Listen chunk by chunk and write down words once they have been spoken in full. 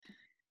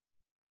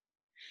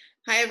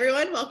Hi,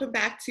 everyone. Welcome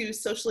back to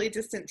Socially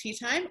Distant Tea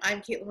Time.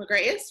 I'm Kaitlin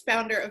McGrath,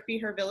 founder of Be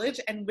Her Village,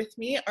 and with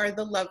me are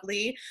the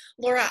lovely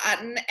Laura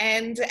Otten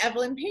and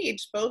Evelyn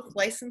Page, both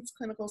licensed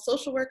clinical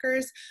social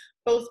workers,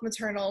 both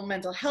maternal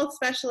mental health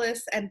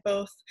specialists, and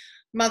both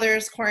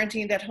mothers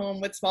quarantined at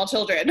home with small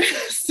children.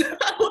 So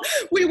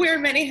we wear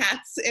many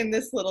hats in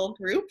this little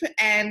group,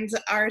 and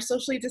our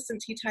Socially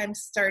Distant Tea Time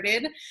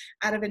started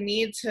out of a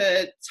need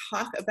to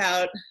talk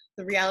about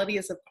the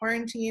realities of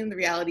quarantine, the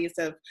realities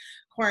of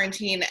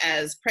quarantine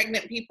as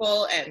pregnant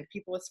people and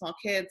people with small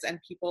kids and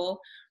people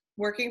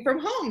working from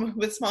home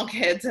with small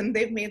kids, and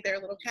they've made their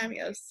little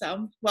cameos.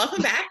 So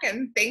welcome back,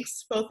 and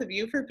thanks both of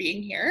you for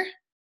being here.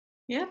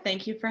 Yeah,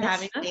 thank you for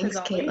having us. Thanks,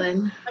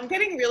 Kaitlin. I'm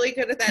getting really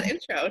good at that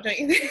intro, don't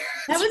you think?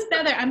 That was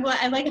better.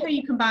 I like how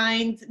you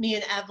combined me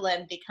and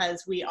Evelyn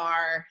because we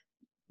are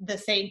the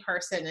same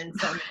person in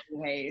so many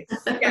ways.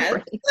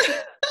 Yes.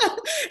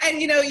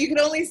 And you can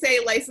only say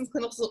licensed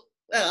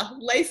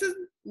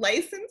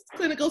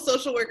clinical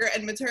social worker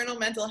and maternal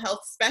mental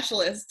health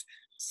specialist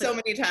so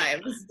many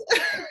times.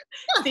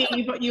 See,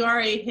 you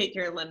already hit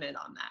your limit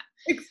on that.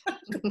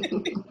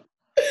 Exactly.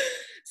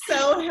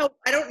 So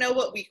I don't know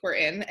what week we're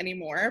in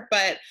anymore,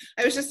 but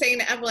I was just saying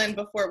to Evelyn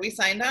before we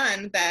signed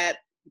on that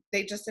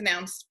they just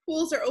announced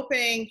pools are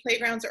opening,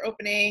 playgrounds are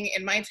opening.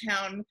 In my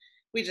town,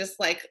 we just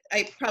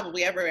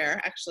probably everywhere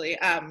actually,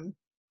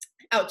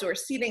 outdoor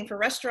seating for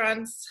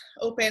restaurants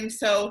open.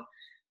 So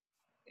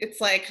it's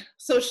like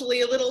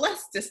socially a little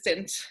less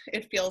distant.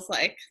 It feels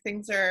like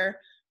things are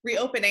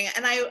reopening.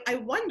 And I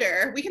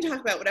wonder, we can talk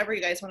about whatever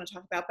you guys want to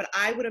talk about, but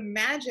I would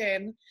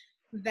imagine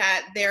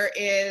that there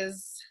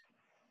is,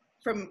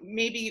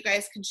 maybe you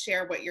guys can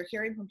share what you're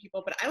hearing from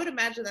people, but I would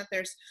imagine that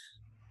there's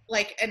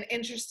like an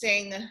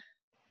interesting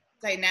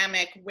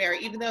dynamic where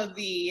even though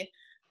the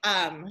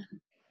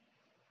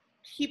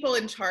people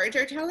in charge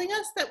are telling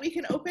us that we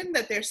can open,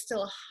 that there's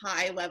still a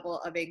high level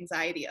of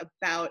anxiety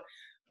about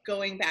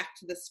going back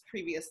to this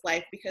previous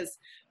life, because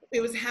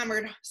it was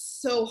hammered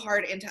so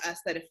hard into us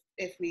that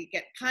if we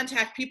get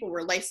contact, people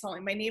were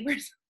Lysoling, my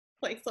neighbors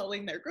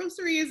Lysoling their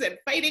groceries and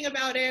fighting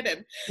about it,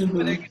 and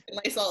whether you can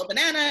Lysol a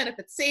banana and if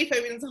it's safe. I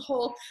mean, it's a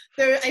whole,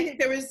 I think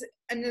there was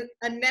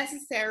a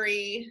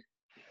necessary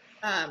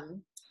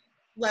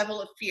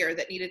level of fear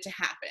that needed to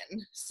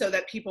happen so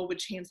that people would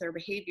change their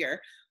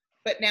behavior.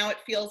 But now it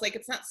feels like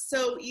it's not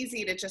so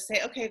easy to just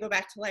say, okay, go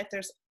back to life.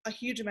 There's a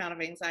huge amount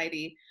of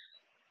anxiety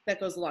that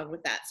goes along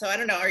with that. So I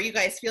don't know, are you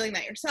guys feeling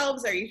that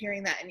yourselves? Are you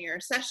hearing that in your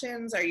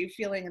sessions? Are you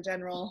feeling a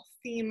general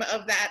theme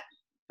of that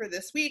for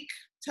this week?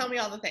 Tell me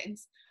all the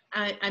things.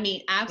 I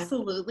mean,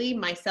 absolutely.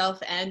 Myself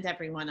and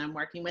everyone I'm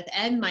working with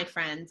and my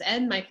friends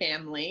and my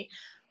family,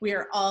 we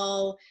are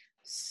all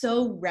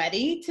so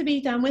ready to be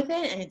done with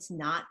it, and it's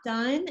not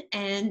done.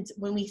 And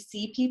when we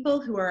see people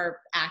who are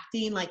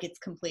acting like it's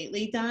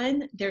completely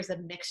done, there's a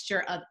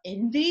mixture of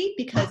envy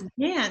because,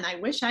 man, I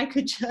wish I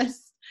could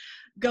just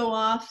go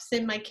off,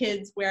 send my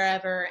kids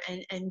wherever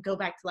and go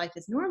back to life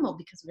as normal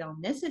because we all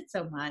miss it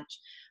so much.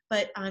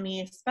 But I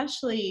mean,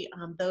 especially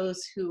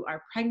those who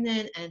are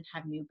pregnant and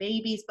have new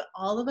babies, but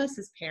all of us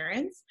as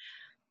parents,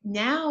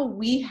 now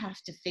we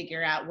have to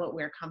figure out what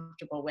we're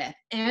comfortable with.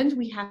 And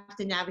we have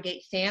to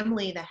navigate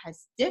family that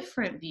has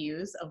different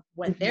views of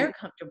what they're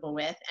comfortable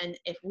with, and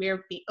if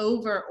we're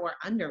over or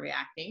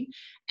underreacting,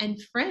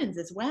 and friends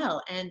as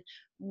well. And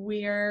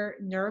we're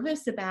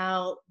nervous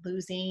about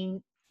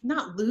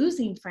not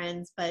losing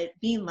friends, but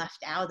being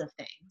left out of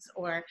things,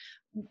 or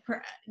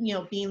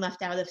being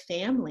left out of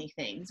family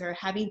things, or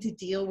having to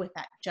deal with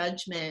that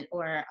judgment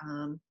or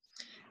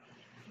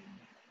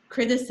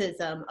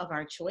criticism of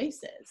our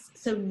choices.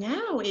 So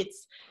now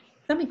it's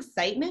some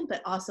excitement,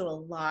 but also a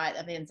lot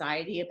of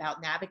anxiety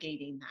about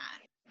navigating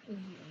that.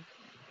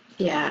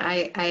 Yeah,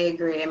 I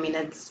agree. I mean,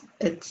 I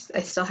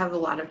still have a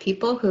lot of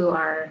people who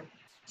are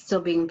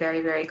still being very,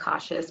 very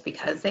cautious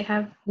because they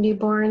have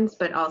newborns,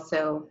 but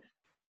also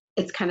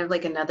it's kind of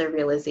like another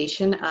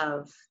realization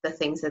of the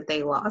things that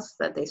they lost,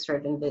 that they sort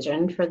of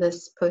envisioned for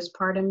this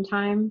postpartum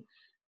time.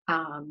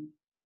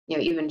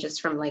 Even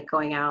just from like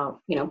going out,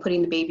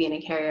 putting the baby in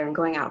a carrier and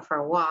going out for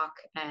a walk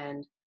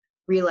and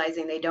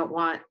realizing they don't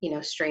want,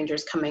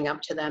 strangers coming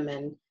up to them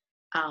and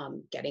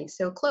getting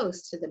so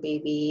close to the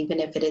baby, even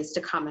if it is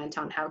to comment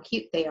on how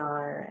cute they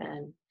are.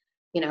 And,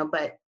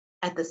 but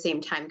at the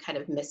same time kind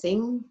of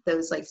missing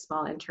those like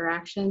small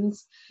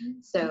interactions.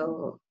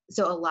 So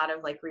a lot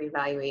of like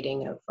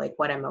reevaluating of like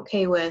what I'm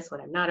okay with,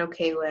 what I'm not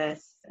okay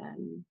with,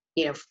 and,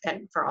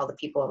 and for all the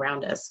people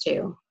around us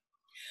too.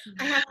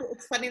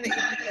 It's funny that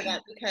you say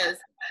that because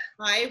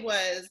I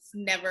was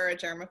never a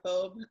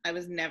germaphobe. I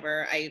was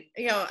never, I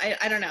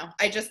don't know.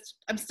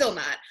 I'm still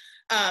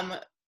not.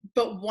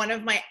 But one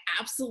of my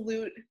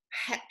absolute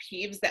pet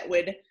peeves that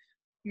would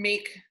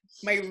make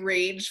my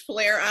rage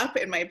flare up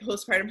in my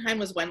postpartum time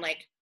was when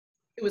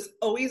it was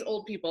always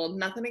old people,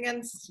 nothing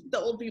against the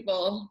old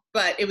people,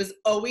 but it was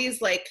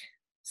always like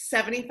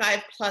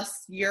 75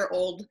 plus year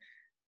old,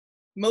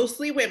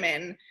 mostly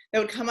women, that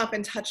would come up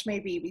and touch my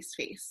baby's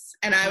face.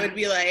 And I would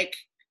be like,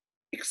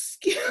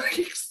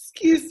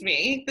 excuse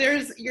me,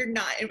 you're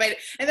not invited.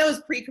 And that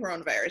was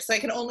pre-coronavirus. So I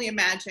can only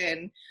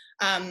imagine,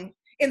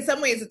 in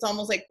some ways it's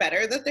almost like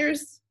better that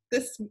there's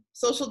this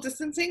social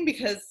distancing,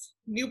 because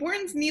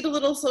newborns need a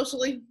little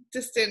socially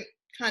distant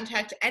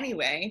contact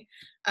anyway.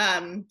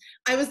 I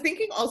was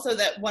thinking also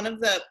that one of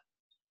the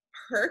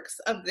perks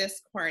of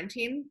this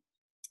quarantine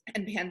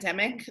and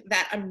pandemic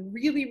that I'm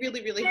really,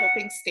 really, really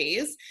hoping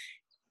stays,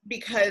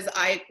 because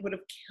I would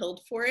have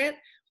killed for it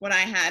when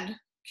I had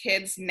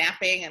kids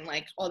napping and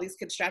like all these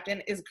kids strapped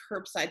in, is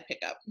curbside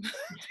pickup.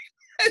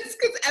 It's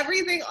because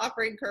everything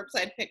offering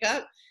curbside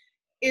pickup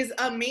is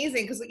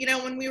amazing. Because, you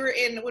know, when we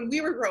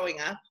were growing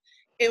up,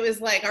 it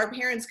was like our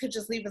parents could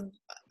just leave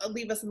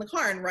us in the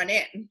car and run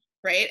in,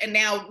 right? And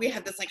now we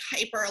have this like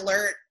hyper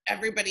alert,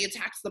 everybody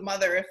attacks the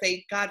mother if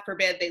they, God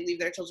forbid, they leave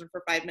their children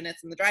for 5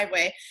 minutes in the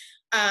driveway.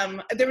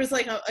 There was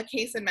like a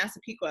case in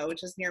Massapequa,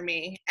 which is near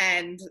me,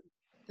 and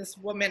this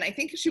woman, I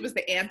think she was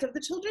the aunt of the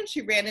children,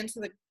 she ran into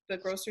the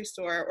grocery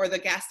store or the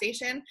gas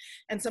station,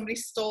 and somebody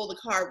stole the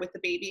car with the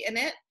baby in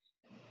it,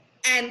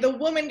 and the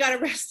woman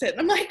got arrested.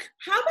 I'm like,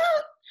 how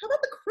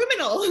about the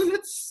criminal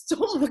that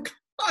stole the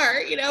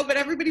car, you know? But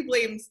everybody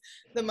blames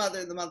the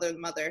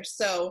mother.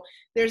 So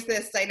there's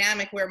this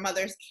dynamic where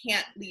mothers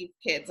can't leave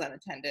kids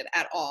unattended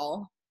at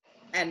all,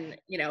 and,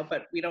 you know,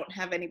 but we don't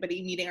have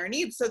anybody meeting our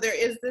needs. So there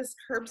is this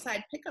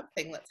curbside pickup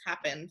thing that's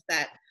happened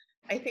that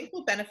I think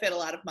will benefit a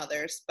lot of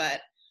mothers,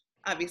 but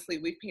obviously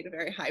we've paid a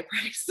very high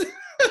price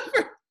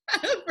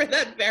for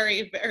that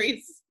very,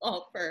 very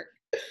small perk,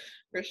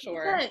 for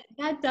sure.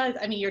 That does,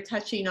 I mean, you're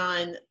touching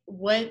on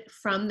what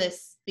from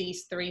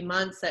these 3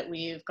 months that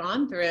we've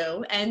gone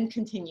through and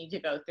continue to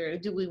go through,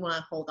 do we want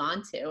to hold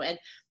on to? And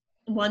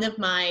one of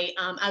my,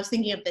 I was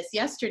thinking of this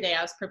yesterday.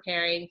 I was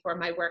preparing for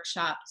my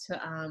workshop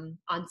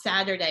on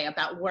Saturday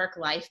about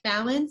work-life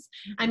balance.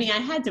 I mean, I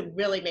had to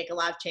really make a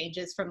lot of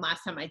changes from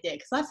last time I did,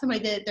 because last time I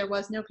did, there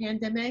was no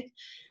pandemic,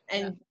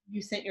 and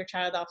you sent your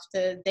child off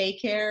to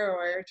daycare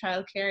or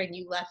childcare and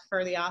you left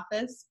for the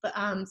office. But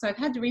so I've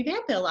had to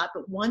revamp it a lot.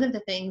 But one of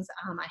the things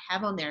I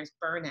have on there is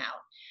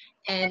burnout,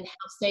 and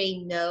how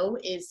saying no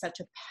is such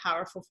a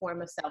powerful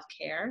form of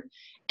self-care,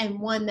 and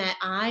one that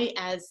I,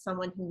 as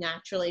someone who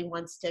naturally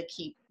wants to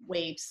keep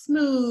waves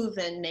smooth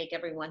and make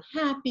everyone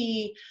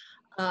happy,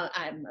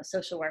 I'm a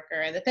social worker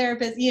and a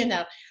therapist, you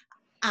know,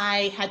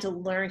 I had to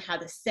learn how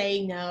to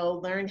say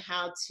no, learn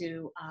how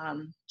to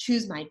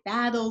choose my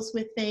battles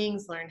with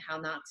things, learn how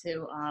not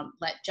to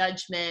let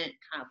judgment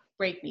kind of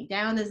break me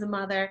down as a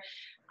mother.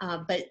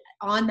 But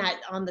on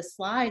the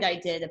slide I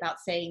did about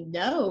saying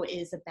no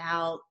is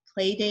about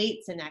play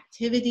dates and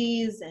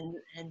activities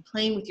and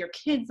playing with your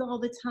kids all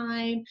the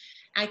time.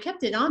 I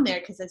kept it on there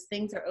because as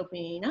things are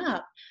opening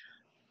up,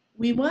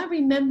 we want to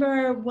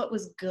remember what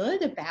was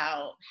good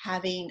about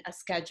having a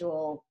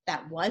schedule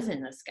that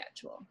wasn't a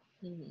schedule,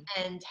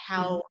 and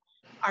how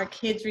our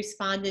kids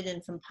responded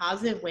in some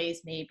positive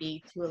ways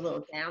maybe to a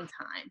little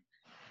downtime,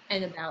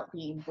 and about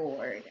being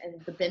bored and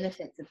the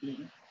benefits of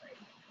being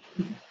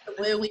bored. So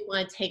what do we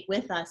want to take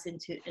with us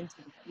into the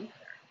future?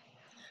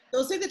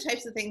 Those are the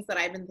types of things that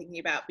I've been thinking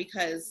about,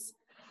 because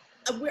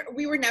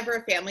we were never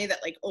a family that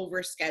like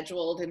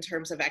overscheduled in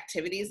terms of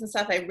activities and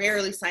stuff. I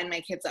rarely signed my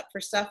kids up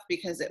for stuff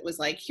because it was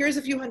like, here's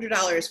a few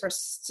 $100s for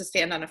us to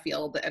stand on a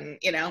field, and,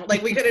 you know,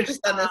 like we could have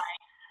just done this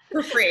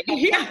for free.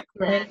 Yeah,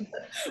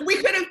 we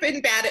could have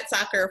been bad at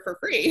soccer for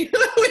free.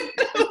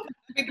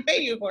 We could pay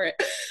you for it.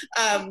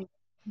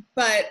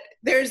 But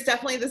there's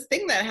definitely this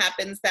thing that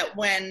happens that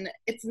when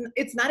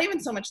it's not even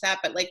so much that,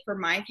 but like for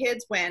my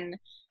kids, when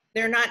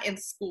they're not in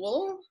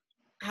school,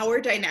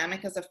 our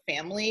dynamic as a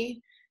family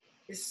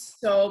is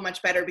so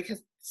much better,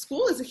 because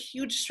school is a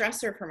huge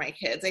stressor for my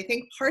kids. I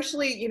think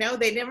partially, you know,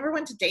 they never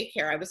went to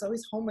daycare. I was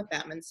always home with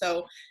them. And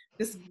so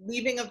this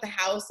leaving of the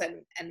house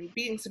and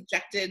being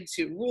subjected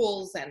to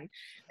rules, and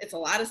it's a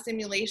lot of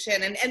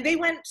stimulation, and they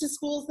went to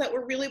schools that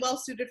were really well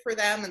suited for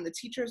them, and the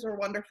teachers were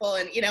wonderful.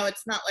 And, you know,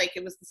 it's not like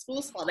it was the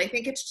school's fault. I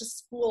think it's just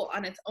school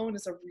on its own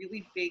is a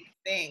really big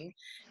thing.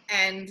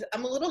 And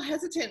I'm a little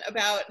hesitant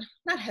about,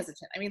 not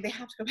hesitant, I mean, they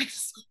have to go back to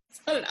school. It's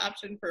not an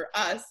option for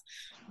us,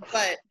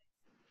 but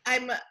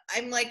I'm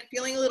like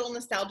feeling a little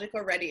nostalgic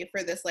already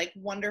for this like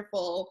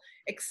wonderful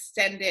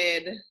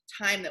extended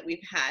time that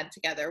we've had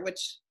together,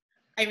 which,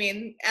 I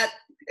mean,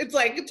 it's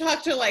like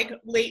talk to like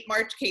late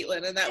March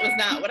Kaitlin, and that was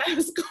not what I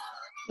was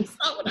it's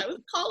not what I was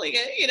calling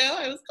it, you know.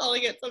 I was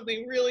calling it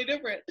something really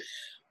different.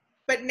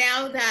 But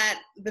now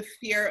that the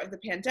fear of the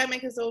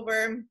pandemic is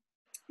over,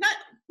 not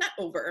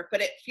over,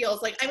 but it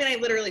feels like, I mean, I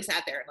literally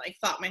sat there and like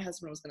thought my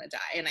husband was going to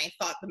die, and I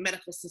thought the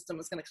medical system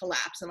was going to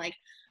collapse, and like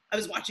I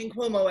was watching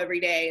Cuomo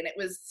every day, and it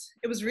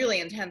was really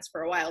intense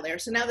for a while there.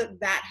 So now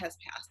that has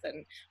passed,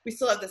 and we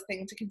still have this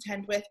thing to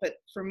contend with, but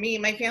for me,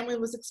 my family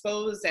was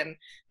exposed and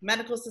the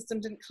medical system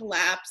didn't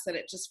collapse, and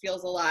it just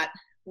feels a lot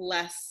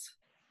less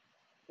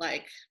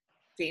like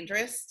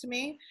dangerous to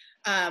me.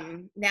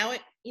 Now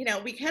it, you know,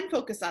 we can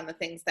focus on the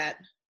things that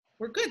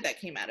were good that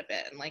came out of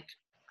it, and like,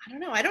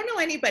 I don't know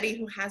anybody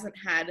who hasn't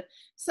had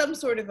some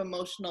sort of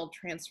emotional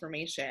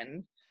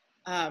transformation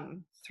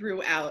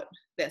throughout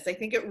this. I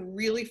think it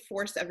really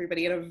forced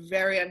everybody in a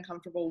very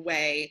uncomfortable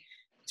way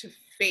to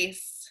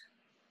face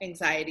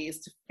anxieties,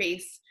 to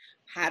face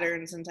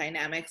patterns and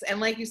dynamics. And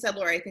like you said,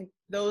 Laura, I think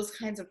those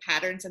kinds of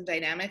patterns and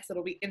dynamics,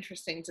 it'll be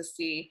interesting to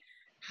see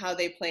how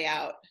they play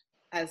out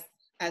as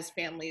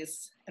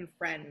families and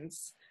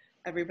friends,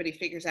 everybody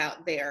figures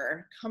out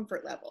their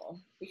comfort level.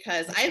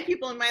 Because I have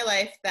people in my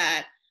life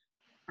that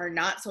are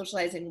not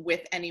socializing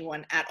with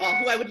anyone at all,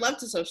 who I would love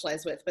to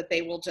socialize with, but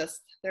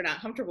they're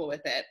not comfortable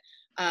with it.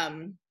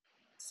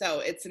 So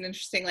it's an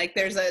interesting, like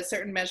there's a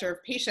certain measure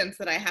of patience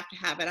that I have to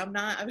have, and I'm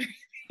not a very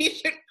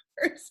patient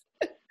person.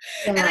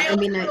 Yeah,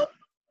 And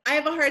I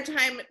have a hard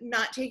time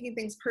not taking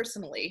things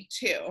personally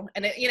too.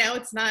 And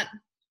it's not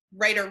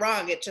right or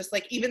wrong. It's just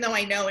like, even though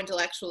I know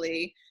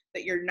intellectually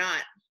that you're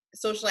not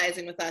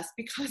socializing with us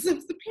because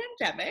of the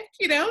pandemic,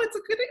 it's a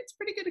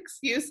pretty good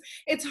excuse.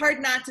 It's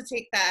hard not to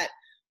take that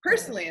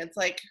personally. It's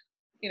like,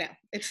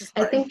 it's just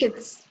hard. I think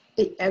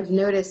I've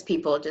noticed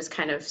people just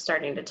kind of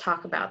starting to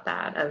talk about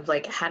that, of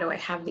like, how do I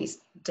have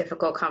these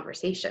difficult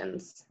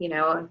conversations,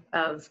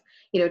 of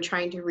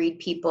trying to read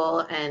people,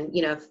 and,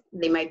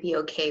 they might be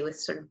okay with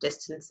sort of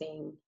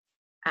distancing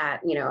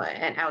at,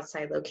 an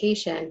outside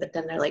location, but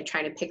then they're like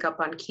trying to pick up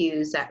on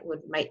cues that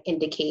might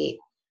indicate,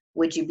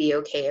 would you be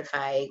okay if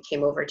I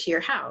came over to your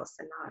house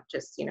and not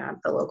just, at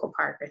the local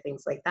park or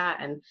things like that.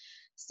 And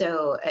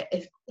so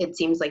it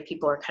seems like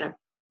people are kind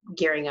of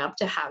gearing up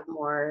to have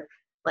more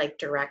like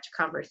direct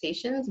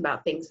conversations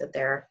about things that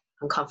they're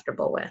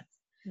uncomfortable with.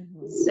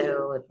 Mm-hmm.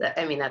 So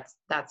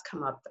that's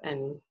come up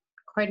in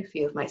quite a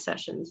few of my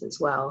sessions as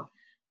well.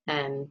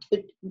 And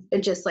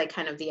it just like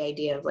kind of the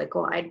idea of like,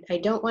 well, I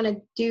don't want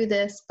to do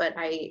this, but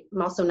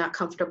I'm also not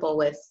comfortable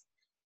with,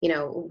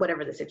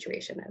 whatever the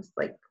situation is,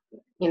 like,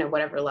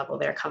 whatever level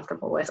they're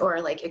comfortable with,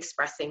 or like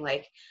expressing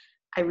like,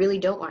 I really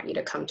don't want you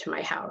to come to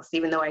my house,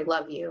 even though I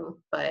love you,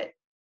 but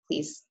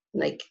please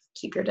like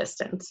keep your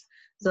distance.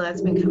 So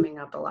that's been coming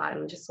up a lot,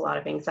 and just a lot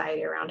of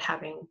anxiety around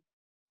having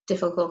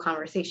difficult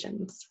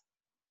conversations.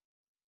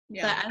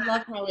 Yeah, but I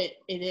love how it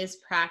is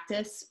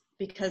practice,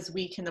 because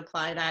we can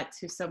apply that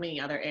to so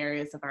many other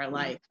areas of our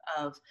life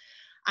of,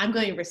 I'm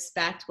going to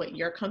respect what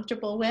you're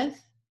comfortable with,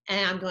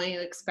 and I'm going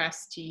to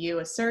express to you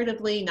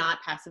assertively,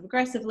 not passive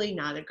aggressively,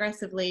 not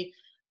aggressively,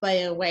 but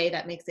in a way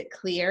that makes it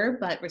clear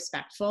but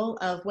respectful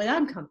of what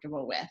I'm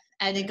comfortable with.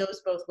 And it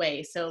goes both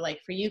ways. So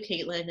like for you,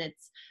 Kaitlin,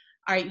 it's,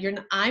 all right,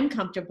 I'm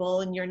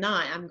comfortable and you're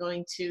not. I'm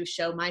going to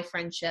show my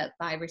friendship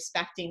by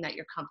respecting that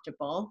you're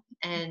comfortable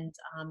and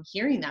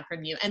hearing that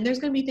from you. And there's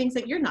going to be things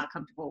that you're not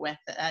comfortable with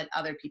that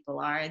other people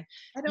are. And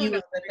I don't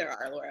know that there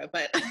are, Laura,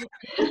 but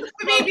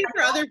maybe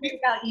for other people.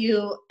 About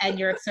you and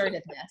your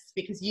assertiveness,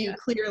 because you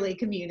clearly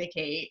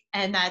communicate.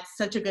 And that's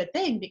such a good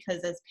thing,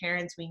 because as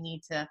parents, we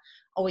need to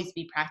always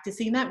be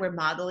practicing that. We're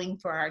modeling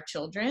for our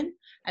children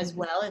as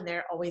well, and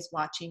they're always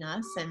watching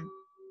us. And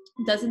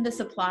doesn't this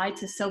apply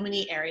to so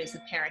many areas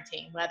of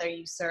parenting, whether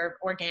you serve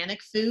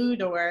organic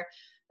food or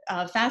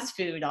fast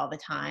food all the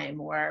time,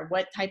 or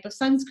what type of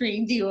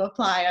sunscreen do you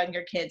apply on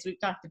your kids? We've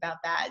talked about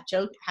that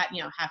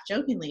half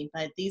jokingly,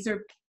 but these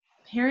are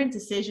parent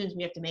decisions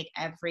we have to make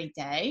every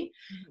day.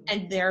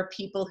 And there are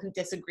people who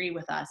disagree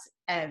with us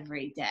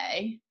every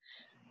day.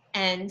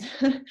 And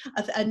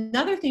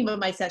another theme of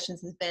my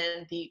sessions has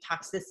been the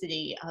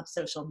toxicity of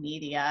social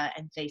media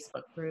and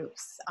Facebook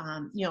groups,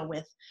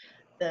 with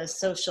the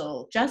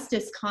social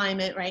justice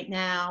climate right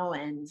now,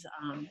 and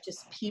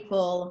just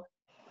people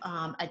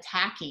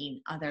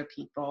attacking other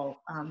people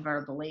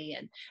verbally,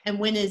 and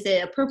when is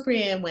it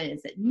appropriate and when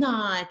is it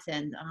not,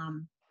 and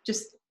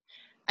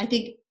I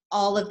think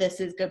all of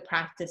this is good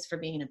practice for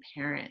being a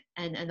parent,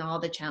 and all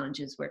the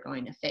challenges we're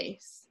going to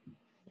face,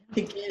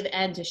 to give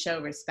and to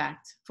show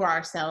respect for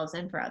ourselves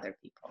and for other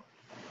people.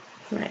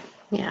 Right.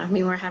 Yeah. I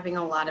mean, we're having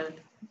a lot of,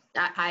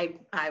 I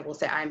will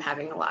say I'm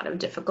having a lot of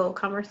difficult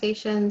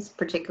conversations,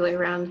 particularly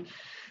around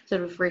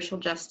sort of racial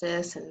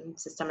justice and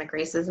systemic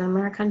racism in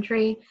our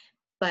country.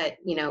 But,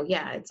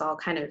 it's all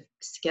kind of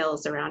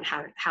skills around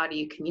how do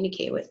you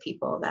communicate with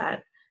people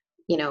that,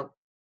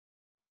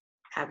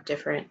 have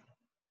different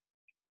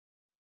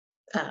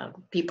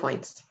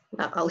viewpoints.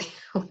 I'll leave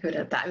it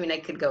at that. I mean, I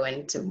could go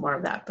into more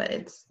of that,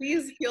 but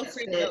please feel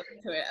free to go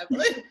into it,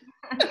 Evelyn.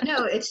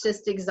 No, it's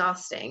just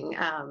exhausting.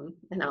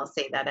 And I'll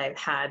say that I've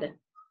had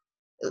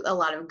a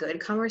lot of good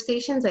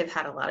conversations. I've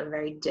had a lot of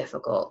very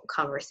difficult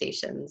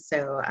conversations.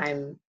 So I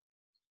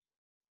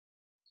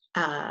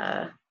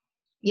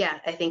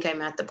think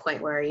I'm at the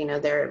point where,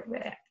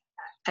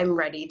 I'm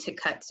ready to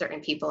cut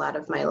certain people out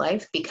of my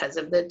life because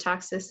of the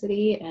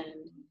toxicity,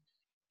 and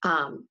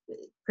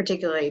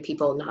particularly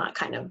people not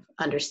kind of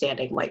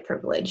understanding white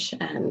privilege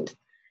and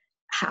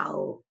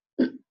how,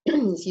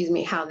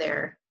 how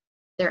their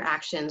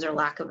actions or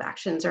lack of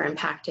actions are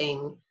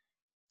impacting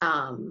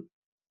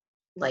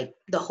like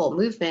the whole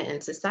movement in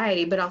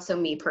society, but also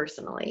me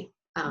personally.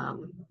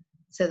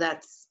 So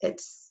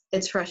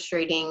it's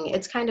frustrating.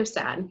 It's kind of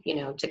sad,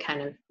 to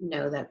kind of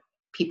know that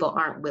people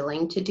aren't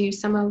willing to do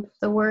some of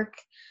the work.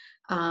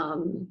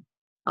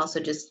 Also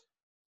just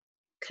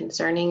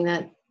concerning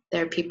that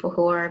there are people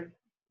who are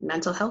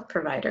mental health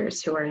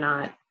providers who are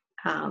not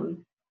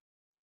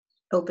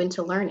open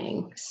to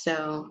learning.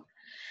 So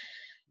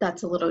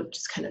that's a little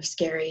just kind of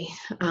scary.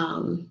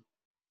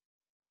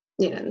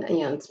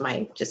 It's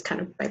my just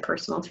kind of my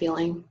personal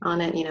feeling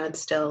on it.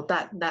 It's still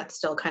that's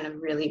still kind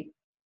of really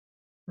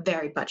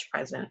very much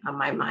present on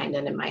my mind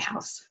and in my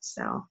house.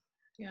 So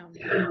yeah.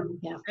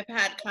 Yeah. I've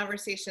had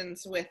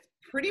conversations with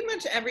pretty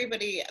much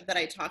everybody that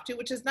I talk to,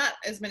 which is not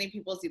as many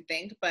people as you'd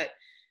think, but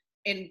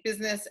in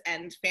business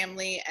and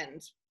family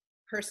and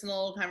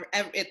personal,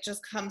 it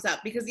just comes up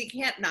because you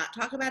can't not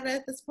talk about it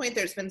at this point.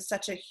 There's been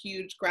such a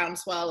huge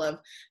groundswell of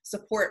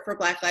support for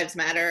Black Lives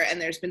Matter, and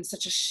there's been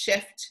such a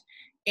shift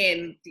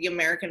in the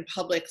American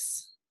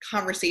public's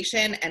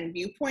conversation and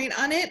viewpoint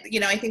on it.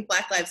 I think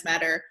Black Lives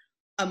Matter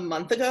a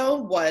month ago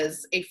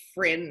was a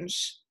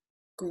fringe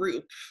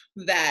group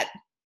that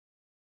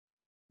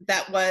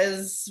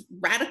was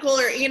radical,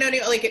 or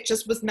like it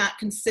just was not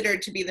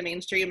considered to be the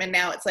mainstream. And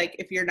now it's like,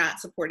 if you're not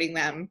supporting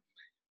them,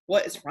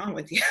 what is wrong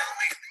with you?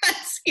 Like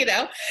that's,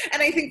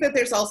 and I think that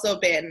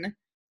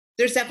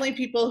there's definitely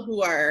people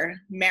who are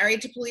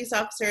married to police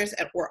officers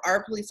or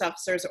are police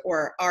officers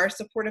or are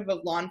supportive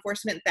of law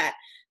enforcement that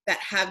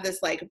have this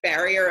like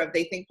barrier of,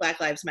 they think Black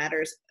Lives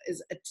Matter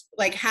is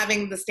like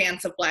having the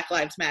stance of Black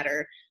Lives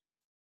Matter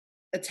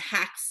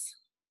attacks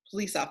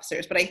police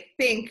officers. But I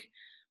think,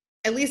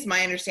 at least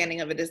my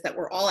understanding of it, is that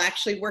we're all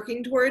actually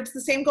working towards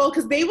the same goal,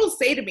 because they will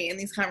say to me in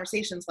these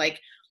conversations like,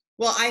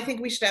 well, I think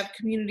we should have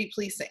community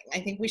policing. I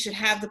think we should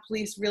have the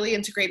police really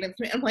integrated in the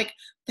community. I'm like,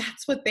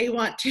 that's what they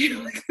want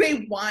too. Like,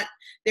 they want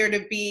there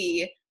to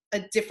be a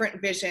different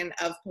vision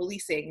of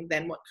policing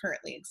than what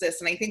currently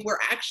exists. And I think we're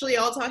actually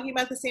all talking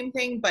about the same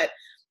thing, but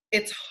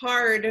it's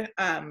hard.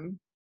 And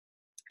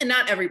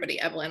not everybody,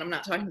 Evelyn, I'm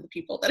not talking to the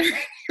people that are in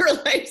your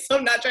life, so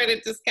I'm not trying to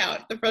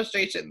discount the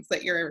frustrations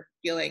that you're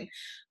feeling.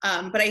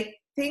 But I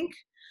think,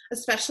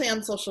 especially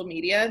on social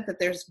media, that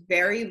there's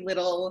very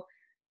little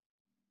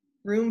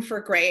room for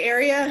gray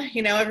area.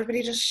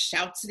 Everybody just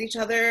shouts at each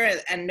other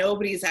and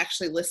nobody's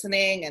actually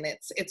listening, and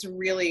it's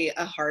really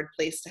a hard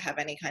place to have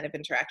any kind of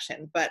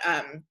interaction. But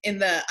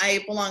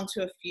I belong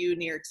to a few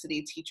New York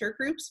City teacher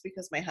groups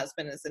because my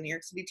husband is a New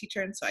York City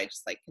teacher, and so I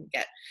just can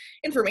get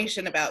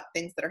information about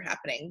things that are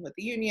happening with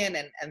the union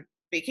and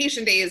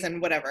vacation days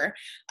and whatever.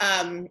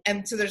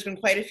 And so there's been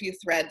quite a few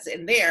threads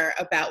in there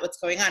about what's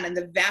going on, and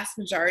the vast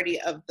majority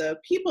of the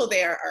people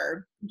there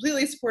are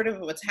completely supportive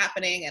of what's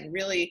happening and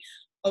really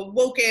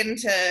awoken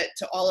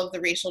to all of the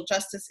racial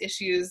justice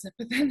issues.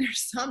 But then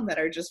there's some that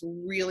are just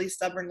really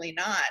stubbornly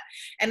not,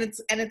 and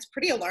it's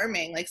pretty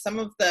alarming. Like, some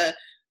of the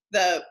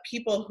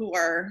people who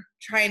are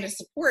trying to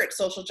support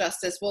social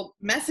justice will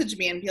message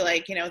me and be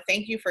like,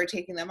 thank you for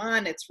taking them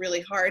on. It's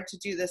really hard to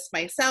do this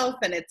myself,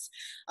 and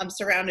I'm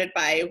surrounded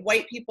by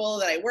white people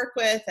that I work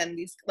with, and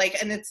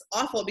and it's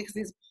awful because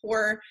these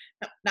poor,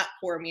 not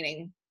poor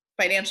meaning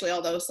financially,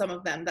 although some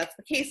of them that's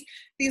the case,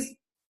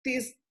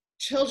 these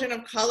children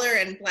of color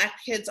and Black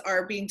kids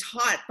are being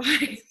taught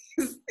by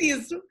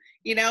these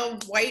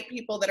white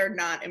people that are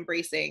not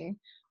embracing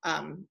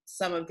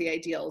some of the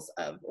ideals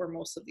of, or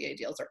most of the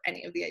ideals, or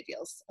any of the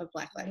ideals of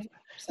Black lives.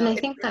 So and I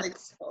think really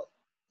that's difficult.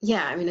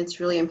 Yeah, I mean, it's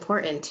really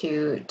important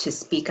to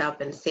speak up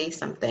and say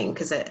something,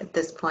 because at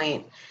this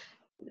point,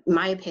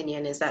 my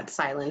opinion is that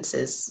silence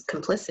is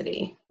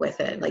complicity with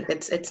it. Like,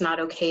 it's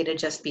not okay to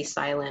just be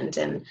silent,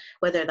 and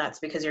whether that's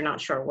because you're not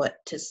sure what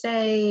to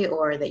say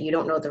or that you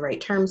don't know the right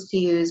terms to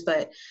use,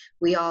 but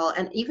we all,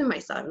 and even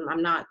myself,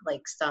 I'm not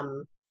like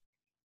some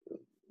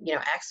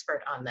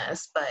expert on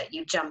this, but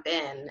you jump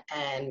in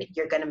and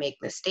you're going to make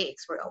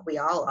mistakes. We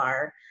all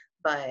are,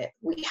 but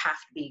we have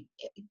to be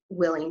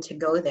willing to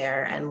go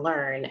there and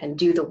learn and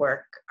do the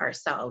work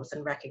ourselves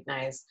and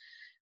recognize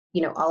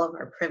all of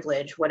our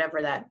privilege,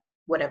 whatever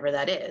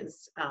that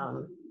is.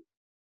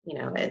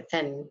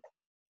 And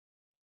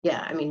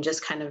yeah, I mean,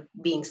 just kind of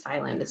being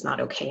silent is not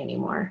okay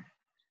anymore.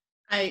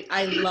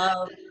 I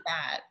love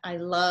that. I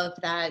love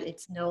that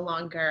it's no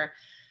longer,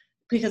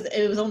 because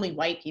it was only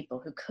white people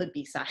who could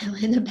be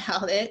silent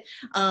about it,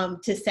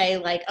 to say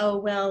like, oh,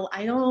 well,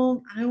 I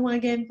don't want to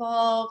get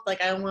involved.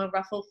 Like, I don't want to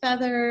ruffle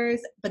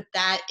feathers, but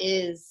that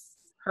is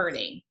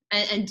hurting.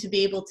 And to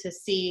be able to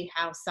see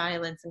how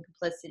silence and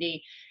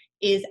complicity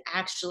is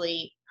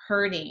actually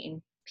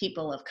hurting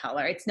people of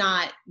color. It's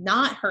not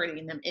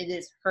hurting them, it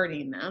is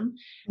hurting them.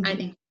 Mm-hmm. I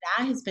think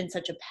that has been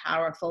such a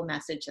powerful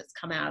message that's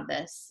come out of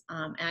this.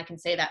 And I can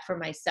say that for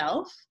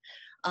myself,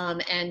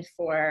 and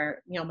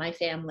for, my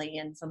family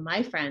and some of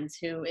my friends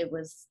who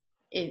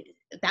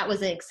that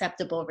was an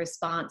acceptable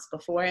response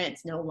before, and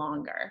it's no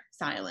longer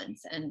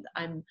silence. And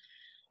I'm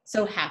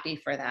so happy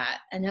for that,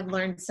 and have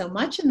learned so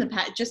much in the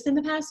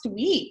past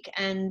week.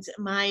 And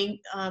my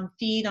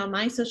feed on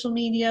my social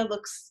media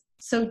looks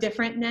so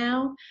different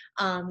now.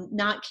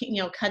 Not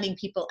cutting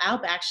people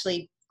out, but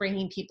actually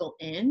bringing people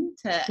in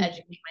to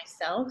educate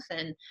myself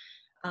and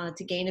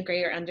to gain a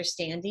greater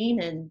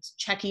understanding, and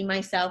checking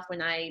myself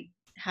when I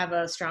have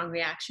a strong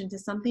reaction to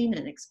something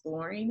and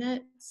exploring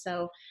it.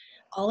 So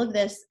all of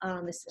this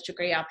is such a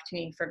great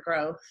opportunity for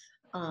growth.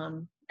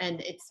 And And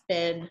it's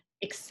been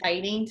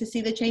exciting to see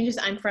the changes.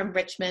 I'm from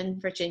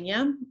Richmond,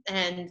 Virginia,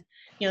 and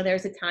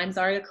there's a Times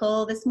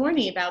article this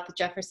morning about the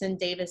Jefferson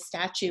Davis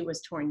statue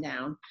was torn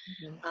down,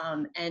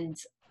 and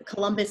the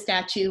Columbus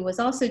statue was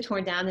also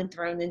torn down and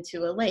thrown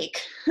into a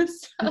lake.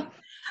 So,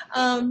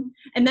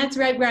 and that's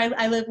right where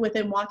I live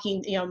within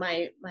walking.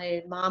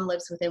 My mom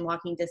lives within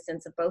walking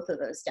distance of both of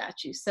those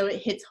statues, so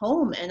it hits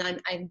home,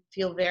 and I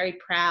feel very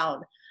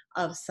proud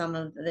of some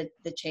of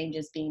the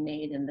changes being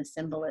made and the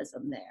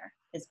symbolism there.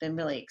 It's been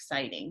really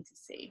exciting to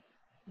see.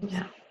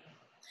 Yeah.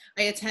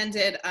 I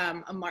attended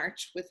a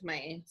march with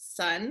my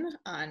son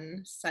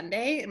on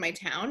Sunday in my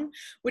town,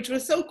 which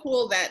was so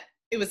cool that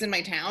it was in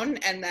my town,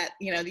 and that,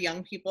 the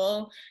young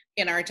people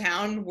in our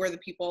town were the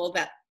people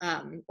that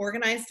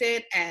organized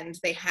it, and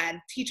they had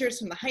teachers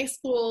from the high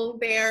school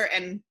there.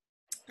 And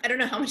I don't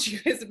know how much you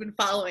guys have been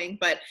following,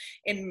 but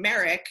in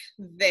Merrick,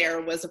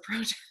 there was a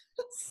protest.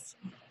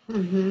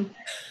 Mm-hmm.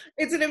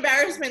 It's an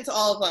embarrassment to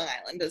all of Long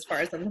Island, as far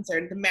as I'm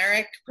concerned. The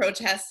Merrick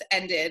protests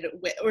ended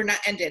with, or not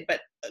ended,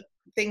 but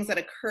things that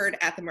occurred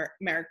at the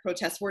Merrick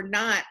protests were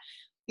not,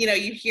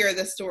 you hear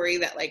the story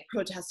that like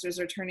protesters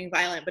are turning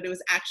violent, but it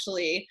was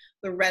actually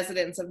the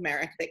residents of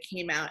Merrick that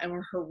came out and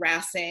were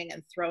harassing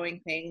and throwing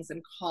things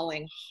and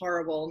calling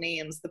horrible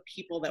names the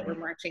people that were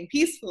marching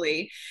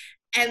peacefully.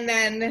 And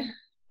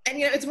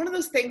it's one of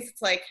those things,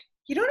 it's like,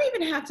 you don't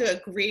even have to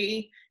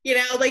agree,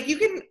 like you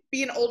can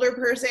be an older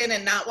person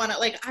and not want to,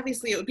 like,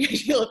 obviously it would be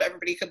ideal if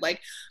everybody could, like,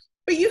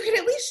 but you could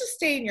at least just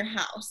stay in your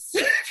house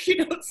if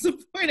you don't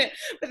support it.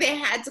 But they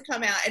had to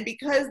come out, and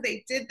because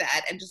they did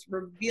that and just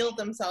revealed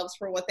themselves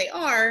for what they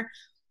are,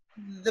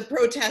 the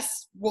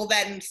protests will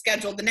then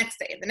schedule the next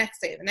day, the next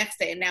day, the next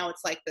day, and now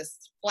it's like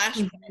this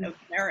flashpoint of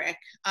Merrick.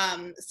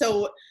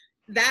 So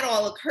that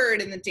all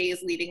occurred in the days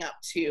leading up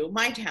to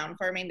my town,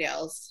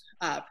 Farmingdale's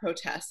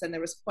protests, and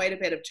there was quite a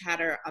bit of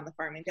chatter on the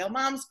Farmingdale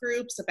moms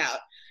groups about,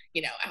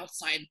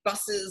 outside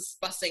buses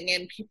bussing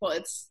in people.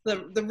 It's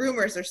the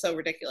rumors are so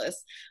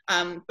ridiculous,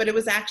 but it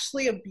was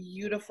actually a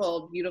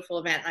beautiful, beautiful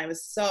event. I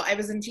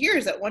was in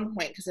tears at one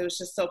point because it was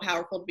just so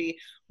powerful to be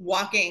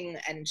walking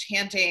and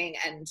chanting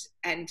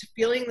and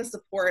feeling the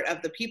support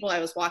of the people I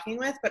was walking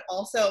with, but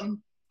also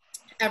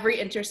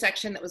every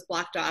intersection that was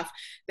blocked off,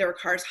 there were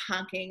cars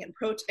honking and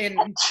bless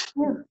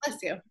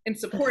you, in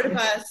support of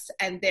us.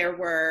 And there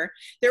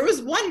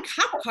was one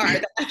cop car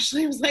that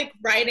actually was like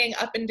riding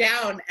up and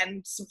down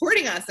and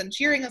supporting us and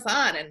cheering us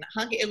on and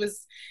honking.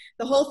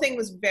 The whole thing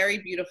was very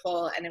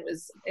beautiful, and it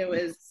was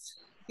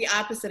the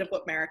opposite of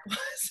what Merrick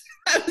was.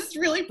 I was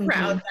really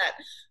proud that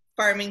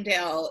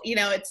Farmingdale,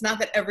 it's not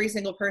that every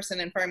single person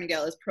in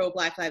Farmingdale is pro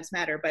Black Lives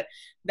Matter, but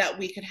that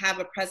we could have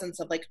a presence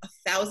of like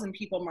 1,000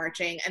 people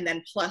marching, and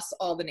then plus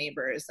all the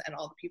neighbors and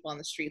all the people on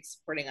the streets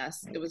supporting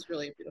us. It was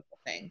really a beautiful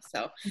thing.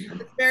 So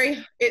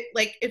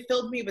it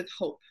filled me with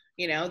hope,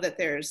 that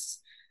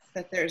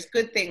there's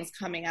good things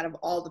coming out of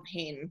all the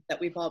pain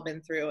that we've all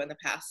been through in the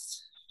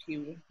past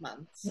few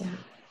months. Yeah.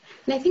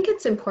 And I think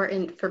it's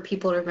important for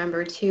people to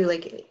remember too,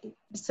 like,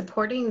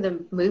 supporting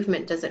the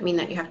movement doesn't mean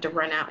that you have to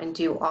run out and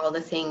do all the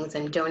things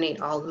and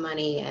donate all the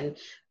money and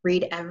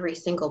read every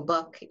single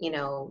book,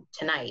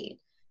 tonight.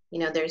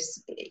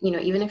 There's,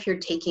 even if you're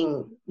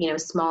taking,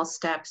 small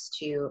steps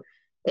to,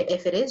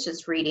 if it is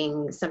just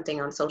reading something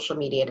on social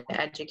media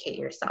to educate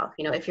yourself,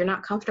 if you're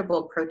not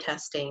comfortable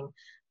protesting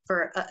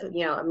for,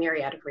 a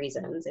myriad of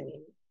reasons. I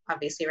mean,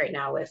 obviously right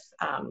now with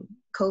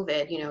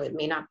COVID,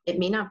 it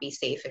may not be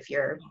safe if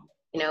you're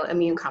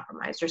immune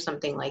compromised or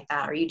something like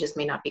that, or you just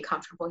may not be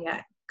comfortable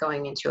yet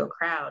going into a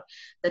crowd.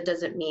 That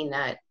doesn't mean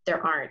that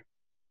there aren't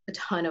a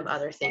ton of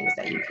other things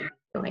that you can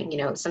be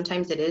doing.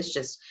 Sometimes it is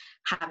just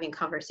having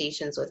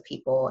conversations with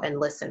people and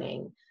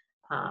listening,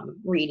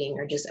 reading,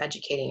 or just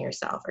educating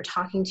yourself, or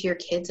talking to your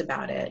kids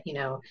about it, in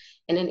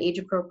an age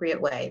appropriate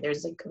way.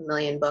 There's like a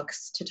million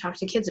books to talk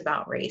to kids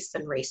about race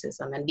and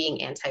racism and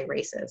being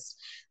anti-racist.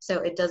 So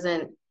it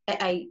doesn't,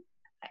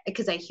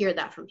 because I hear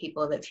that from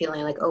people, of it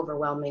feeling like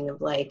overwhelming,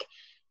 of like,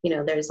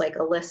 there's like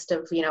a list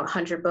of,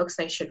 100 books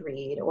I should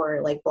read,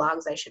 or like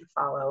blogs I should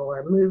follow,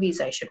 or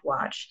movies I should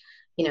watch,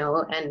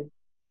 and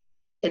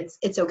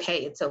it's okay.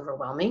 It's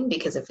overwhelming,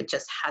 because if it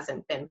just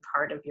hasn't been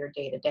part of your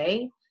day to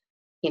day,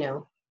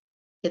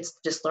 it's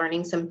just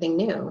learning something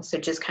new. So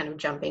just kind of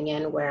jumping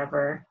in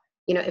wherever,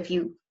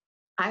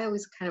 I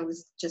always kind of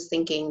was just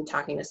thinking,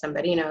 talking to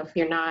somebody,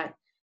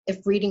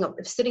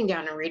 if sitting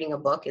down and reading a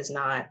book is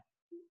not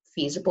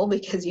feasible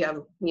because you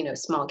have,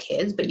 small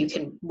kids, but you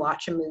can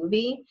watch a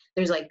movie.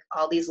 There's like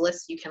all these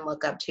lists you can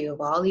look up to of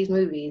all these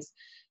movies,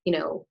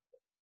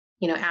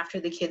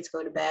 after the kids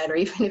go to bed, or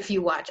even if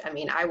you watch,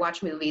 I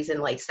watch movies in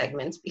like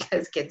segments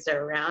because kids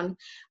are around,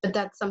 but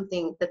that's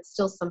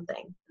still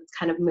something that's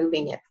kind of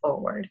moving it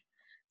forward.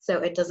 So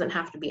it doesn't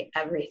have to be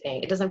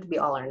everything. It doesn't have to be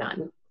all or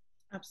none.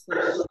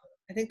 Absolutely.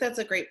 I think that's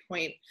a great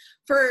point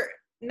for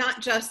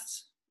not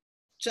just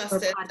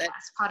justice.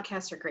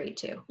 Podcasts are great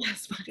too.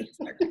 Yes,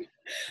 podcasts are great.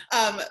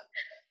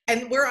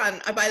 And we're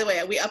on, by the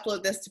way, we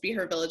upload this to Be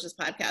Her Village's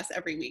podcast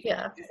every week.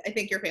 Yeah. I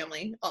think your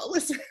family all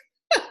listen.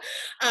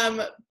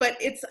 But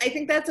I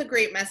think that's a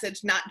great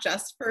message, not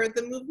just for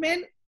the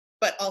movement,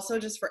 but also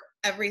just for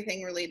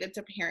everything related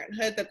to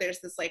parenthood, that there's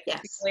this like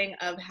feeling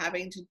of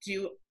having to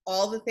do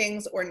all the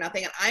things or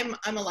nothing. And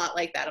I'm a lot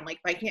like that. I'm like,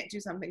 if I can't do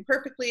something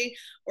perfectly,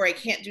 or I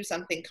can't do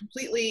something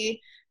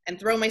completely and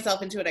throw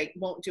myself into it, I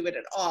won't do it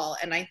at all.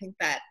 And I think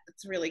that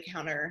it's really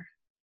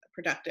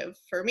counterproductive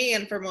for me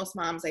and for most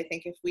moms. I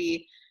think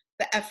the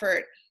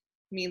effort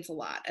means a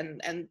lot,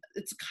 and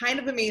it's kind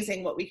of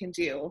amazing what we can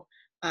do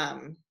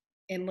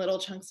in little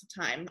chunks of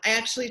time. I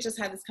actually just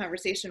had this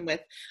conversation with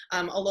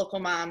a local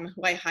mom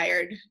who I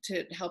hired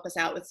to help us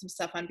out with some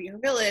stuff on Be Her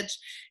Village.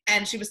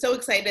 And she was so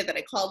excited that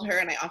I called her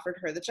and I offered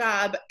her the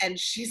job. And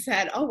she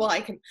said, oh, well,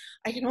 I can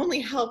only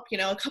help,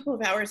 a couple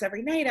of hours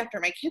every night after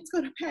my kids go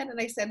to bed.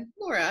 And I said,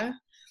 Laura,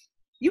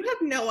 you have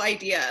no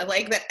idea,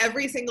 like, that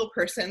every single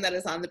person that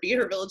is on the Be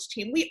Her Village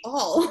team, we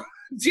all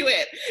do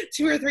it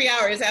 2 or 3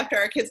 hours after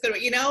our kids go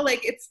to,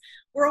 like,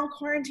 we're all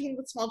quarantined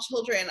with small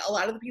children. A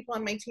lot of the people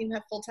on my team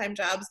have full-time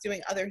jobs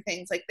doing other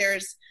things. Like,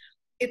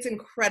 it's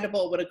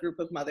incredible what a group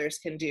of mothers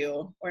can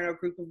do, or a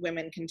group of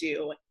women can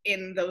do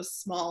in those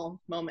small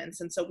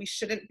moments. And so we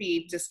shouldn't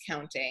be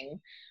discounting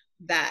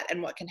that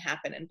and what can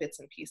happen in bits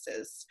and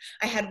pieces.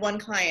 I had one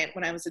client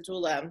when I was a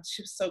doula,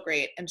 she was so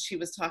great. And she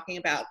was talking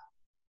about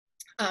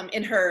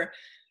in her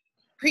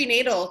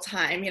prenatal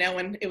time,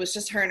 when it was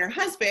just her and her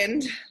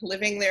husband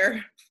living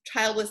their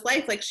childless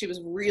life, like, she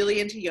was really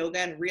into yoga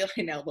and really,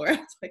 Laura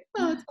was like,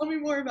 oh, tell me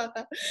more about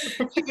that.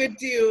 She would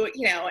do,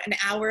 an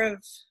hour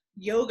of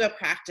yoga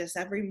practice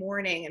every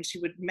morning, and she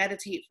would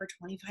meditate for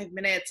 25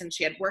 minutes, and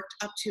she had worked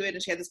up to it,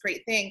 and she had this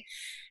great thing.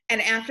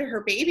 And after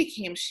her baby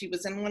came, she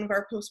was in one of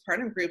our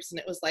postpartum groups, and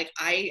it was like,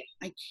 I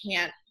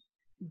can't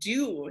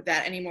do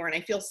that anymore, and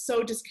I feel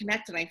so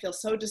disconnected, and I feel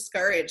so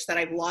discouraged that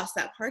I've lost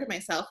that part of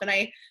myself. And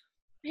I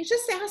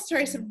just asked her,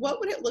 I said, what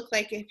would it look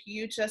like if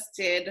you just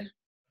did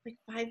like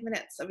 5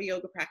 minutes of a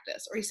yoga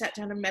practice, or you sat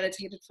down and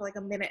meditated for like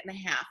a minute and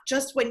a half,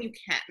 just when you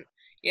can,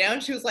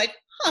 And she was like,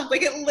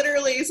 like, it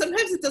literally,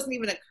 sometimes it doesn't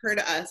even occur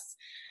to us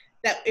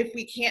that if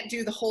we can't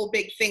do the whole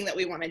big thing that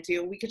we want to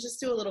do, we could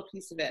just do a little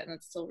piece of it, and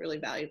it's still really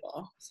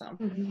valuable. So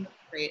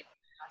great.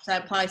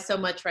 That applies so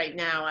much right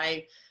now.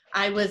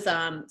 I was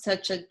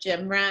such a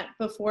gym rat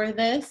before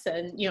this,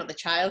 and the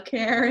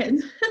childcare,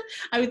 and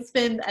I would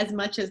spend as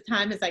much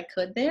time as I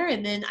could there.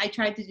 And then I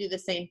tried to do the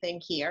same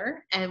thing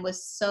here and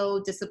was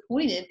so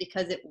disappointed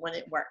because it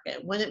wouldn't work.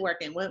 And then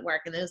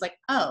it was like,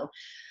 oh,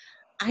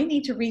 I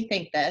need to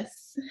rethink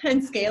this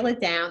and scale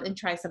it down and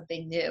try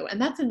something new.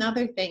 And that's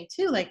another thing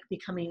too, like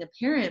becoming a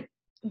parent,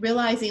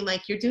 realizing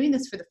like you're doing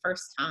this for the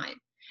first time.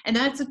 And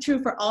that's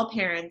true for all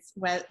parents,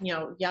 with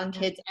young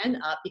kids and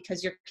up,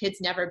 because your kid's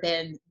never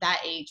been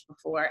that age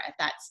before at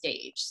that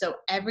stage. So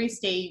every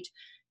stage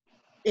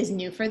is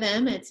new for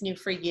them. It's new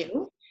for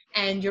you.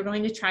 And you're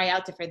going to try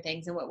out different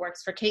things. And what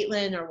works for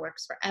Kaitlin or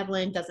works for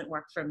Evelyn doesn't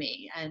work for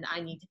me. And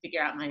I need to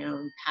figure out my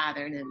own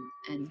pattern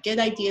and get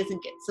ideas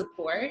and get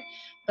support,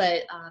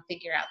 but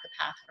figure out the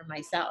path for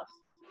myself.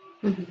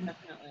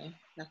 Definitely.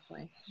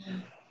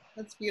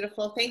 That's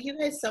beautiful. Thank you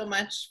guys so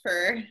much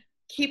for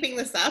keeping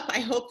this up. I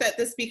hope that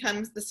this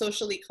becomes the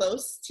socially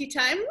close tea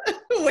time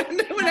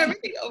when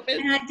everything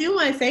opens. And I do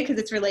want to say, because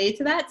it's related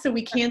to that, so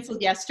we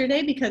canceled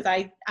yesterday because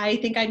I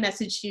think I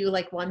messaged you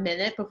like 1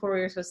 minute before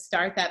we were supposed to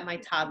start that my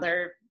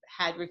toddler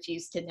had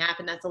refused to nap,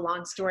 and that's a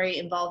long story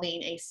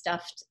involving a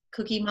stuffed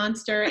Cookie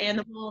Monster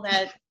animal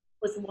that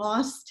was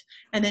lost.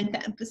 And then,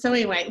 so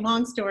anyway,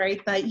 long story,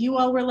 but you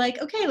all were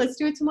like, okay, let's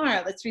do it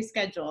tomorrow. Let's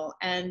reschedule.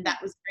 And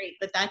that was great.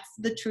 But that's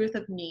the truth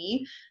of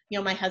me.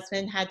 My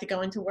husband had to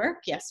go into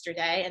work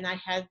yesterday, and I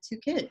had 2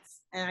 kids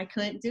and I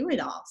couldn't do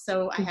it all.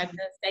 So I had to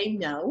say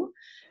no.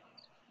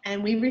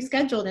 And we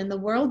rescheduled, and the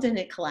world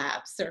didn't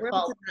collapse or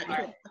fall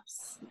apart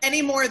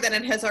any more than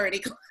it has already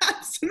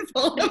collapsed and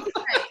fallen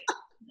apart.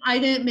 I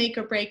didn't make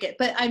or break it,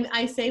 but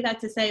I say that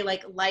to say,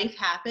 like, life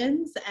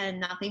happens and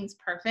nothing's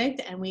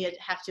perfect, and we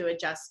have to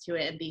adjust to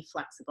it and be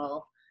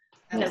flexible.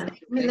 Yeah. I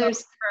mean,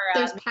 there's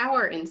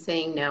power in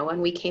saying no,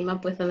 and we came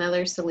up with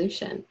another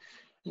solution.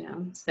 So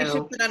you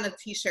should put on a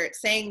t-shirt,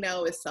 saying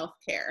no is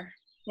self-care.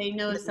 Saying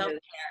no is self-care.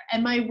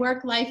 And my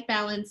work-life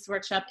balance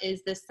workshop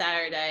is this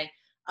Saturday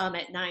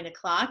at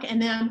 9:00.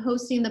 And then I'm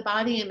hosting the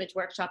body image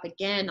workshop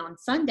again on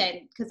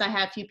Sunday, because I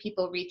had a few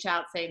people reach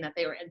out saying that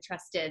they were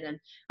interested, and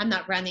I'm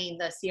not running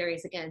the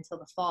series again until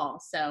the fall.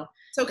 So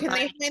can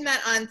they find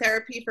that on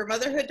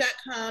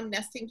therapyformotherhood.com,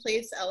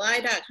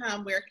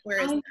 nestingplaceli.com?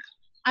 Where is that?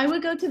 I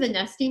would go to the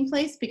Nesting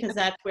Place, because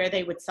that's where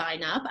they would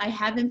sign up. I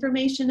have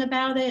information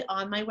about it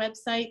on my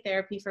website,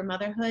 Therapy for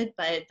Motherhood,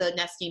 but the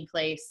Nesting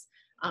Place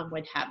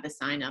would have the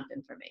sign up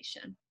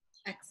information.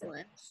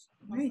 Excellent.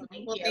 Right,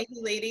 Well, thank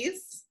you,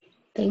 ladies.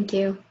 Thank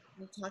you.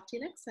 We'll talk to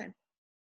you next time.